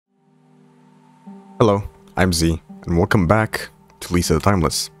Hello, I'm Z, and welcome back to Lisa the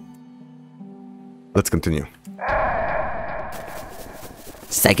Timeless. Let's continue.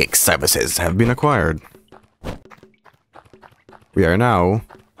 Psychic services have been acquired. We are now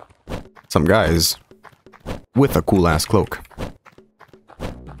some guys with a cool-ass cloak.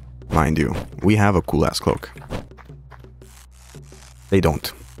 Mind you, we have a cool-ass cloak. They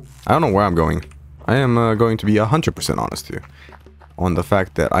don't. I don't know where I'm going. I am going to be 100% honest here on the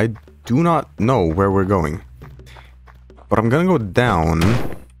fact that I do not know where we're going. But I'm gonna go down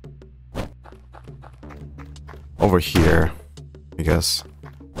over here, I guess.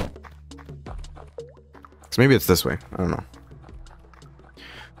 So maybe it's this way. I don't know.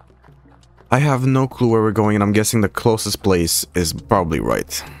 I have no clue where we're going, and I'm guessing the closest place is probably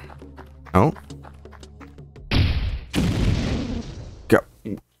right. Oh?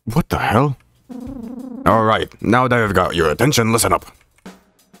 What the hell? Alright, now that I've got your attention, listen up.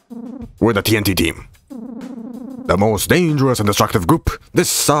 We're the TNT team. The most dangerous and destructive group this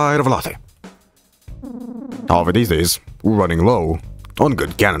side of Olathe. However, these days, we're running low on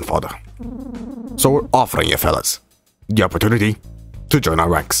good cannon fodder. So we're offering you fellas the opportunity to join our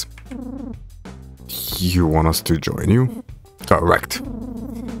ranks. You want us to join you? Correct.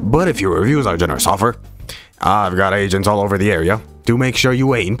 But if your reviews are generous offer, I've got agents all over the area to make sure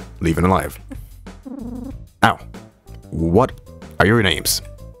you ain't leaving alive. Now, what are your names?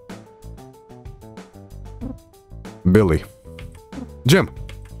 Billy. Jim.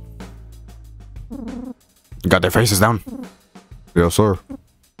 Got their faces down? Yes, sir.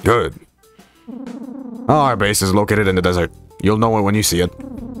 Good. Our base is located in the desert. You'll know it when you see it.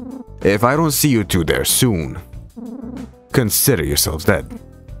 If I don't see you two there soon, consider yourselves dead.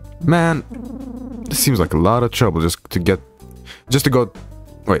 Man, this seems like a lot of trouble This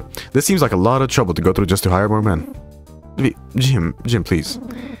seems like a lot of trouble to go through just to hire more men. Jim, please.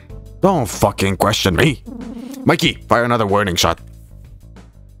 Don't fucking question me. Mikey, fire another warning shot.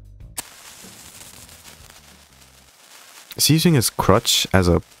 Is he using his crutch as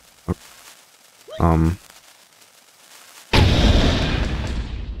a...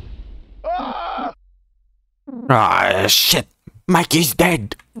 Ah, shit. Mikey's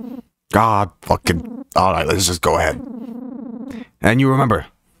dead. God fucking... Alright, let's just go ahead. And you remember,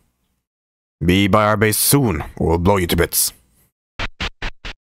 be by our base soon, or we'll blow you to bits.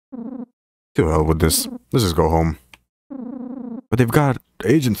 To hell with this. Let's just go home. But they've got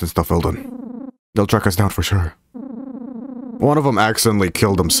agents and stuff, Elton. They'll track us down for sure. One of them accidentally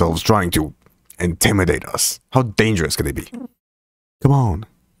killed themselves trying to intimidate us. How dangerous can they be? Come on.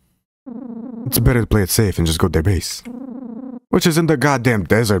 It's better to play it safe and just go to their base. Which is in the goddamn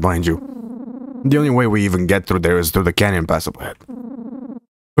desert, mind you. The only way we even get through there is through the canyon pass up ahead.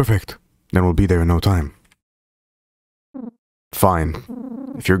 Perfect. Then we'll be there in no time. Fine.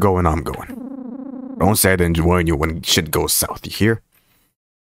 If you're going, I'm going. Don't say I didn't warn you when shit goes south, you hear?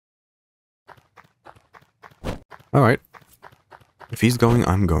 Alright. If he's going,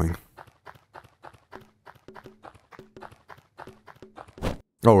 I'm going.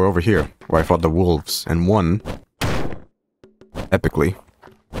 Oh, we're over here, where I fought the wolves, and won. Epically.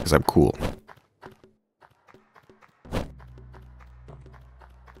 Because I'm cool.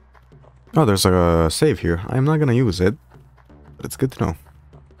 Oh, there's a save here. I'm not gonna use it, but it's good to know.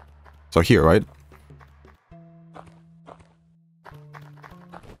 So here, right?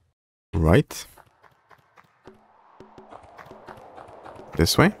 Right?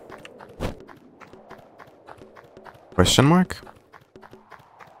 This way? Question mark?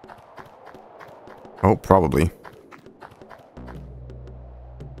 Oh, probably.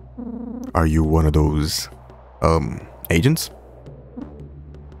 Are you one of those, agents?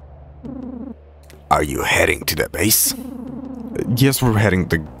 Are you heading to the base? Yes, we're heading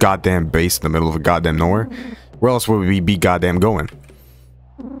to the goddamn base in the middle of a goddamn nowhere. Where else would we be goddamn going?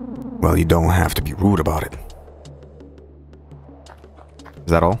 Well, you don't have to be rude about it.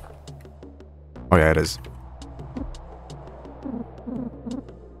 Is that all? Oh yeah, it is.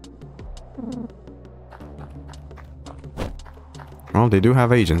 Well, they do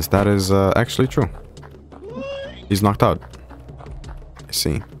have agents. That is actually true. He's knocked out. I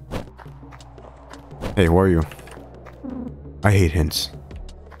see. Hey, who are you? I hate hints.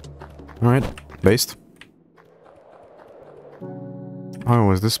 Alright, based. Oh,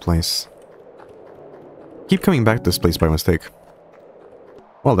 was this place? Keep coming back to this place by mistake.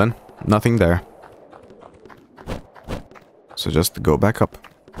 Well then, nothing there. So just go back up.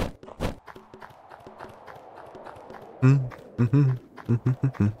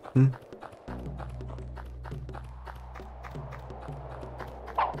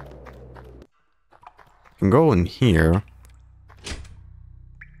 Can go in here.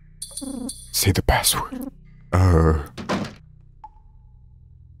 Say the path. password?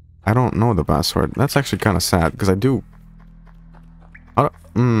 I don't know the password. That's actually kind of sad, because I do...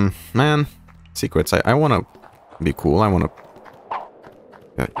 man. Secrets. I want to be cool. I want to...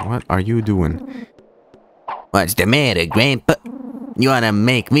 What are you doing? What's the matter, Grandpa? You wanna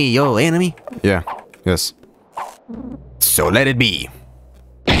make me your enemy? Yeah. Yes. So let it be.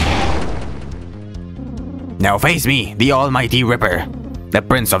 Now face me, the almighty Ripper, the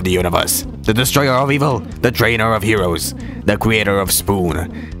prince of the universe, the destroyer of evil, the trainer of heroes, the creator of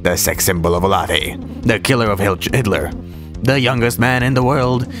Spoon, the sex symbol of Olathe, the killer of Hitler, the youngest man in the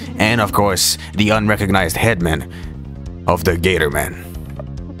world, and of course, the unrecognized headman of the Gator Man.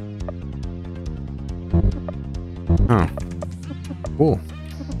 Huh. Cool.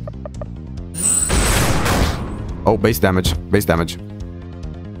 Oh, base damage. Base damage.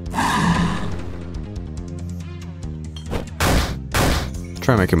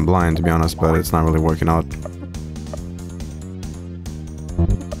 Try to make him blind, to be honest, but it's not really working out.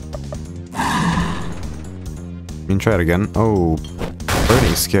 I mean, try it again. Oh,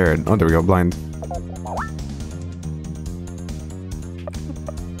 Bernie's scared. Oh, there we go, blind.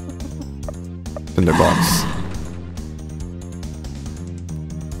 Tinderbox.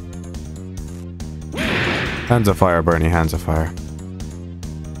 Hands of fire, Bernie, hands of fire.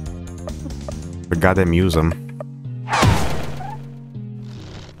 But goddamn use them.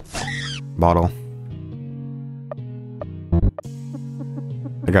 Bottle.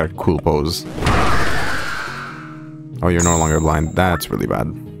 I got a cool pose. Oh, you're no longer blind. That's really bad.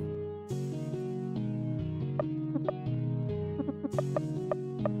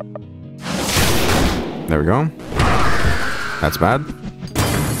 There we go. That's bad.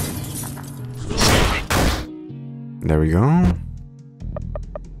 There we go.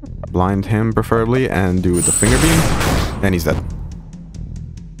 Blind him, preferably, and do the finger beam. And he's dead.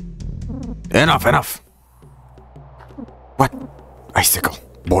 Enough, enough! What? Icicle,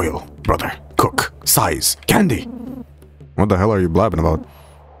 boil, brother, cook, size, candy! What the hell are you blabbing about?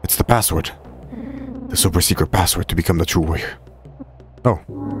 It's the password. The super secret password to become the true warrior. Oh.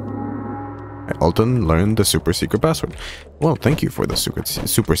 Elton learned the super secret password. Well, thank you for the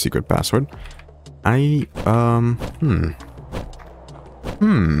super secret password. I'm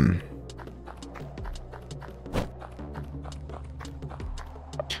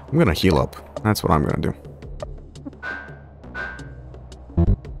gonna heal up. That's what I'm gonna do.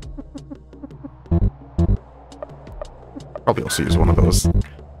 Probably also use one of those.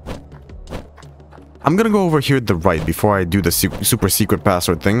 I'm gonna go over here to the right before I do the super secret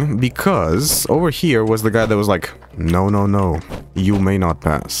password thing, because over here was the guy that was like, no, no, no, you may not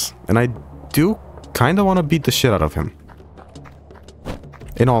pass. And I do kind of want to beat the shit out of him.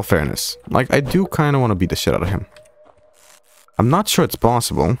 In all fairness. Like, I do kind of want to beat the shit out of him. I'm not sure it's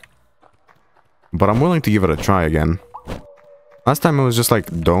possible, but I'm willing to give it a try again. Last time it was just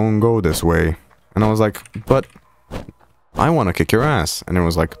like, don't go this way. And I was like, but I want to kick your ass. And it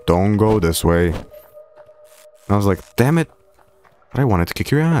was like, don't go this way. And I was like, damn it. But I wanted to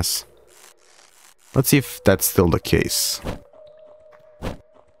kick your ass. Let's see if that's still the case.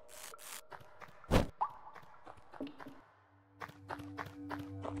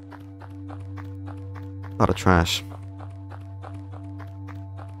 Lot of trash.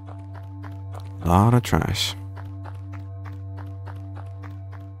 Lot of trash.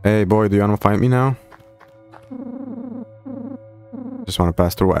 Hey boy, do you want to fight me now? Just want to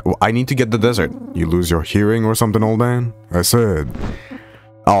pass through. Well, I need to get the desert. You lose your hearing or something, old man? I said,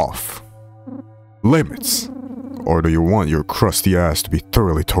 off limits. Or do you want your crusty ass to be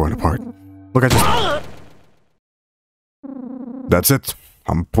thoroughly torn apart? Look, I just... That's it.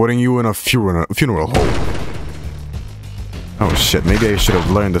 I'm putting you in a funeral hole. Oh shit, maybe I should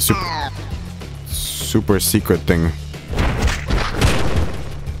have learned the super secret thing.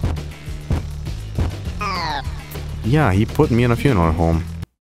 Yeah, he put me in a funeral home.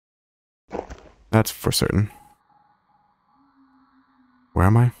 That's for certain. Where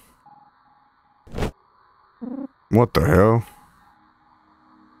am I? What the hell?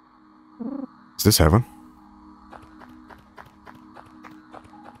 Is this heaven?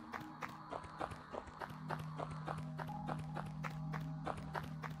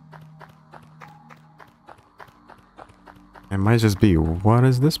 It might just be. What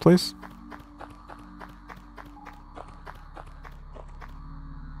is this place?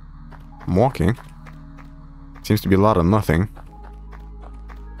 I'm walking. Seems to be a lot of nothing.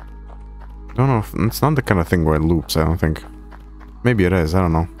 Don't know if it's not the kind of thing where it loops, I don't think. Maybe it is, I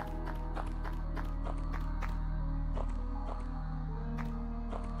don't know.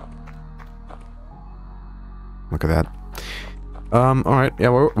 Look at that. Alright, yeah,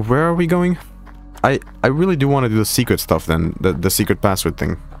 where are we going? I really do want to do the secret stuff then, the secret password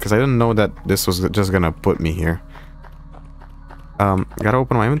thing, because I didn't know that this was just gonna put me here. Gotta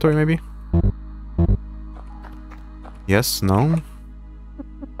open my inventory maybe? Yes, no?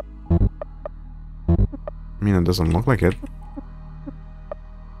 I mean, it doesn't look like it.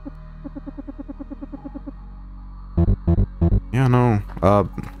 Yeah, no.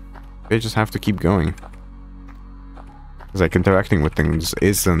 They just have to keep going. Because like interacting with things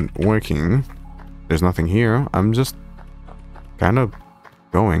isn't working. There's nothing here. I'm just kind of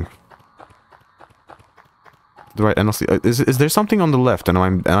going. Right, and is there something on the left and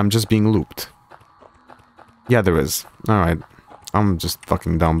I'm just being looped? Yeah, there is. Alright. I'm just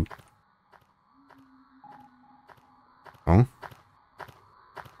fucking dumb. Oh?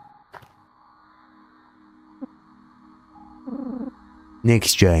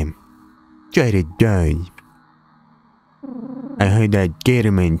 Next time, try to die. I heard that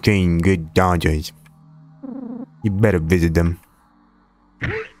Gatorman train good dodgers. You better visit them.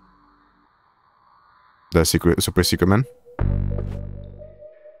 The super secret man?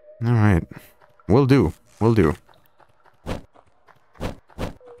 Alright. Will do. Will do.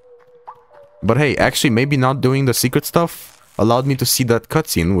 But hey, actually, maybe not doing the secret stuff allowed me to see that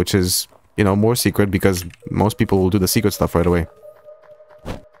cutscene, which is, you know, more secret because most people will do the secret stuff right away.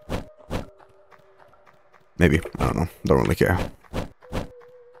 Maybe. I don't know. Don't really care.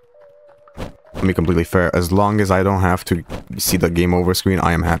 To be completely fair, as long as I don't have to see the game over screen,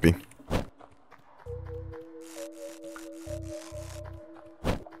 I am happy.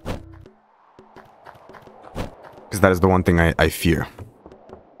 Because that is the one thing I fear.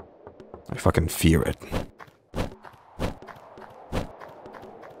 I fucking fear it.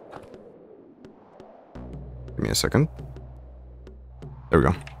 Give me a second. There we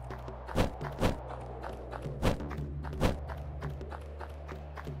go.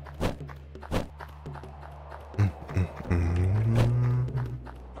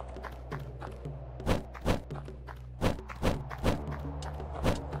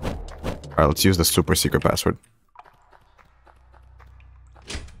 Alright, let's use the super secret password.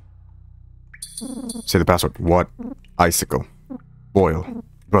 Say the password. What? Icicle. Boil.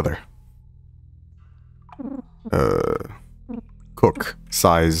 Brother. Cook.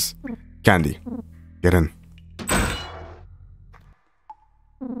 Size. Candy. Get in.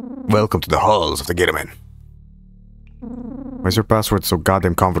 Welcome to the halls of the Gatorman. Why is your password so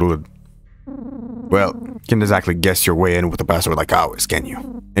goddamn convoluted? Well, can't exactly guess your way in with a password like ours, can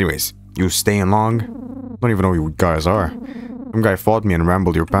you? Anyways, you staying long? Don't even know who you guys are. Some guy fought me and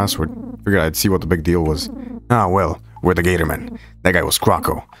rambled your password. Figured I'd see what the big deal was. Ah, well, we're the Gatorman. That guy was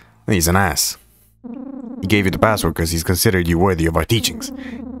Croco. He's an ass. He gave you the password because he's considered you worthy of our teachings.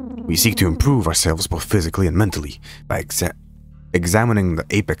 We seek to improve ourselves both physically and mentally by examining the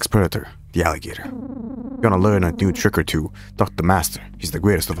apex predator, the alligator. If you want to learn a new trick or two, talk to the master. He's the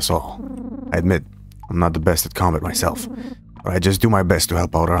greatest of us all. I admit, I'm not the best at combat myself, but I just do my best to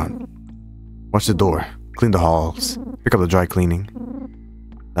help out around. Watch the door, clean the halls, pick up the dry cleaning,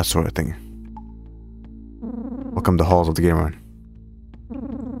 that sort of thing. Welcome to halls of the Gatorman.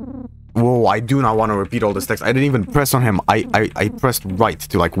 Whoa, I do not want to repeat all this text. I didn't even press on him. I pressed right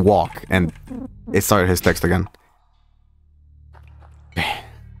to like walk and it started his text again.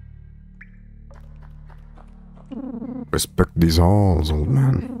 Respect these halls, old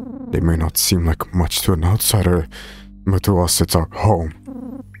man. They may not seem like much to an outsider, but to us it's our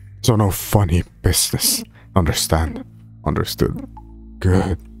home. So no funny business. Understand? Understood.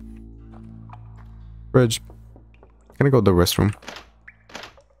 Good. Fridge. Can I go to the restroom?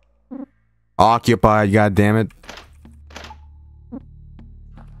 Occupied, goddammit.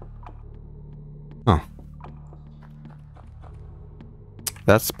 Huh.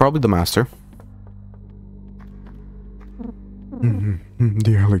 That's probably the master.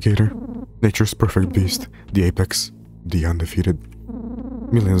 The alligator. Nature's perfect beast. The apex. The undefeated.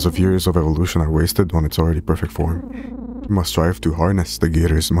 Millions of years of evolution are wasted on its already perfect form. You must strive to harness the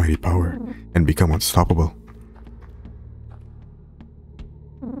gator's mighty power and become unstoppable.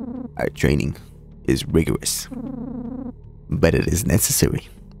 Our training is rigorous, but it is necessary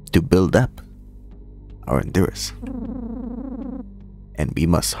to build up our endurance. And we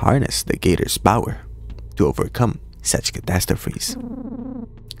must harness the gator's power to overcome such catastrophes.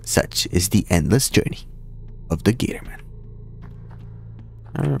 Such is the endless journey of the Gatorman.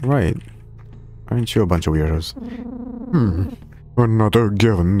 Right. Aren't you a bunch of weirdos? Another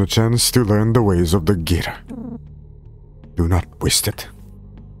given the chance to learn the ways of the gator. Do not waste it.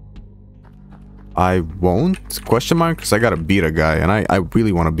 I won't? Question mark? Because I gotta beat a guy, and I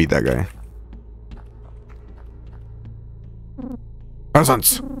really want to beat that guy.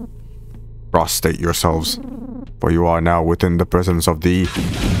 Peasants! Prostrate yourselves, for you are now within the presence of the...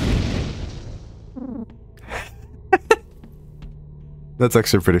 That's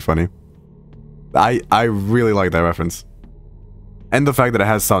actually pretty funny. I really like that reference. And the fact that it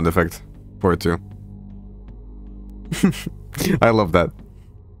has sound effect for it too. I love that.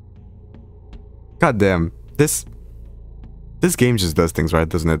 God damn. This game just does things right,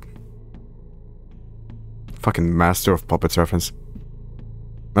 doesn't it? Fucking Master of Puppets reference.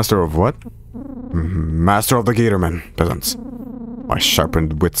 Master of what? Master of the Gatormen, peasants. My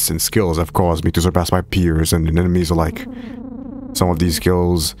sharpened wits and skills have caused me to surpass my peers and enemies alike. Some of these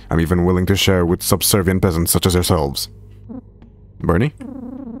skills I'm even willing to share with subservient peasants such as yourselves. Bernie?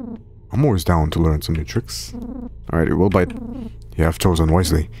 I'm always down to learn some new tricks. Alright, we'll bite. You have chosen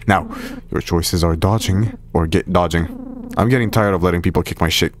wisely. Now, your choices are dodging or dodging. I'm getting tired of letting people kick my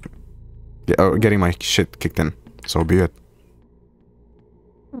shit. Getting my shit kicked in. So be it.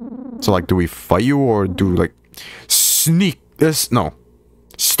 So like, do we fight you or do like sneak this? No.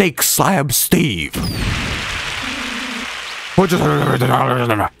 Steak slab Steve.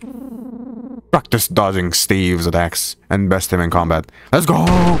 Practice dodging Steve's attacks and best him in combat. Let's go!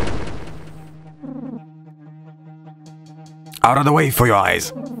 Out of the way for your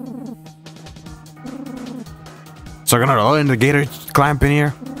eyes. So you're gonna learn the gator clamp in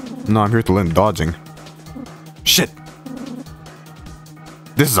here? No, I'm here to learn dodging. Shit!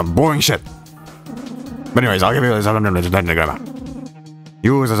 This is some boring shit. But anyways, I'll give you this.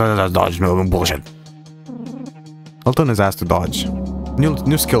 Use as dodge, no bullshit. Elton is asked to dodge.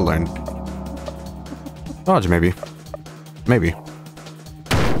 New skill learned. Dodge, maybe. Maybe.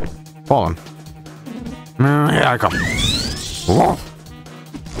 Fallen. Here I come. Whoa.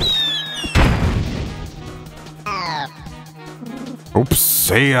 Oops,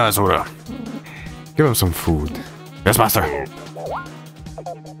 hey, Zora. Give him some food. Yes, master.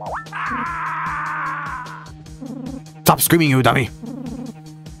 Stop screaming, you dummy.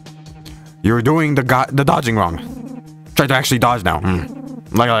 You're doing the dodging wrong. Try to actually dodge now.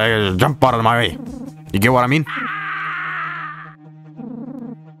 Like, jump out of my way. You get what I mean?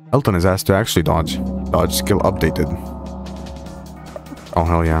 Elton is asked to actually dodge. Dodge skill updated. Oh,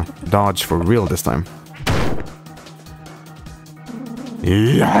 hell yeah. Dodge for real this time.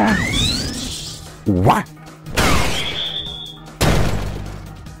 Yeah! What?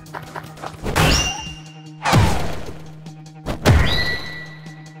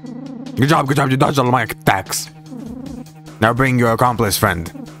 Good job, you dodged all my attacks. Now bring your accomplice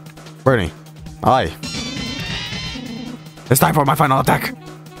friend. Bernie. Aye. It's time for my final attack.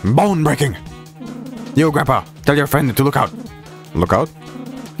 Bone breaking. You, Grandpa, tell your friend to look out. Look out?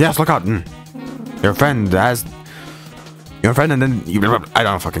 Yes, look out. Your friend has... Your friend and then... I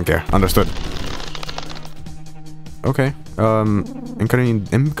don't fucking care. Understood. Okay.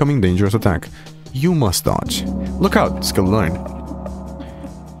 Incoming dangerous attack. You must dodge. Look out. Skill learned.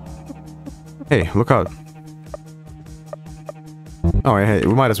 Hey, look out. Oh, hey,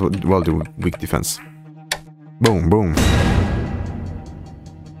 we might as well do weak defense. Boom, boom.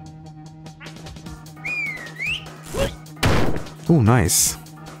 Ooh, nice.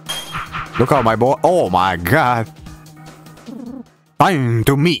 Look out, my boy. Oh my god. Time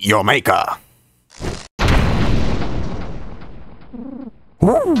to meet your maker.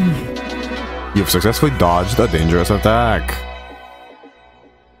 Woo. You've successfully dodged a dangerous attack.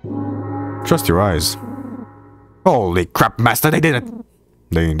 Trust your eyes. Holy crap, master, they did it!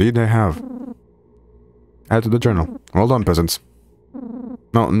 They have. Add to the journal. Well done, peasants.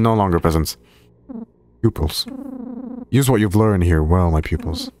 No longer peasants. Pupils. Use what you've learned here well, my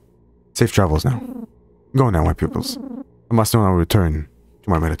pupils. Safe travels now. Go now, my pupils. I must now return to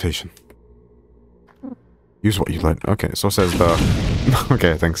my meditation. Use what you learned. Okay, so says the...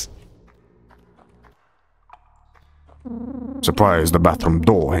 Okay, thanks. Surprised the bathroom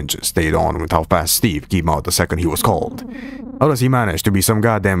door hinges stayed on with how fast Steve came out the second he was called. How does he manage to be some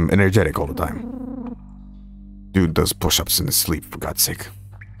goddamn energetic all the time? Dude does push-ups in his sleep, for God's sake.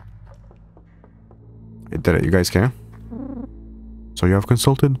 I did it, you guys care? So you have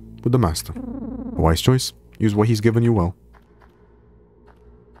consulted with the master. A wise choice. Use what he's given you well.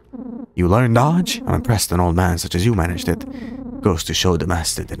 You learned dodge? I'm impressed an old man such as you managed it. Goes to show the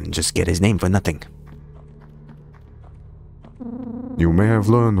master didn't just get his name for nothing. You may have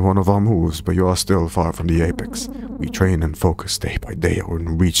learned one of our moves, but you are still far from the apex. We train and focus day by day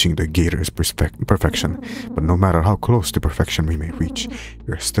on reaching the gator's perfection, but no matter how close to perfection we may reach,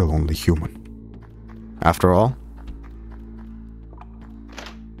 we are still only human. After all,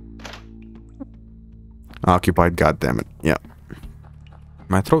 occupied, goddammit. Yeah.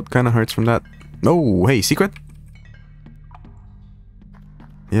 My throat kinda hurts from that. Oh, hey, secret?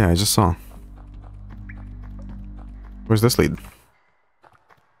 Yeah, I just saw. Where's this lead?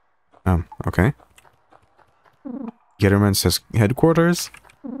 Okay. Getterman's headquarters?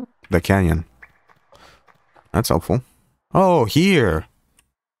 The canyon. That's helpful. Oh, here!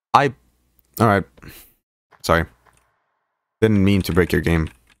 Alright. Sorry. Didn't mean to break your game.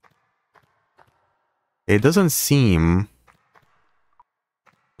 It doesn't seem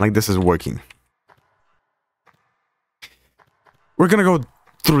like this is working. We're gonna go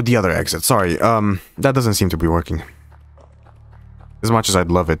through the other exit. Sorry, that doesn't seem to be working. As much as I'd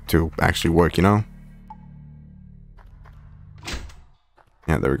love it to actually work, you know?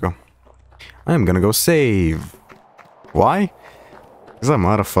 Yeah, there we go. I am gonna go save. Why? Because I'm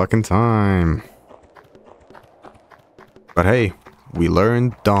out of fucking time. But hey, we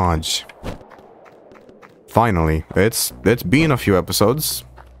learned dodge. Finally. It's been a few episodes.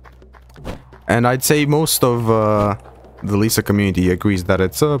 And I'd say most of the Lisa community agrees that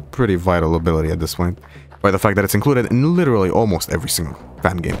it's a pretty vital ability at this point. By the fact that it's included in literally almost every single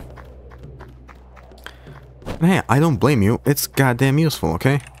fan game. And hey, I don't blame you. It's goddamn useful,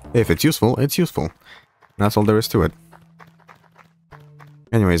 okay? If it's useful, it's useful. And that's all there is to it.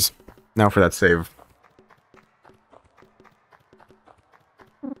 Anyways, now for that save.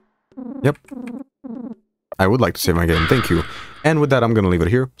 Yep. I would like to save my game, thank you. And with that, I'm gonna leave it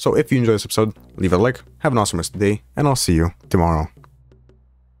here. So if you enjoyed this episode, leave a like, have an awesome rest of the day, and I'll see you tomorrow.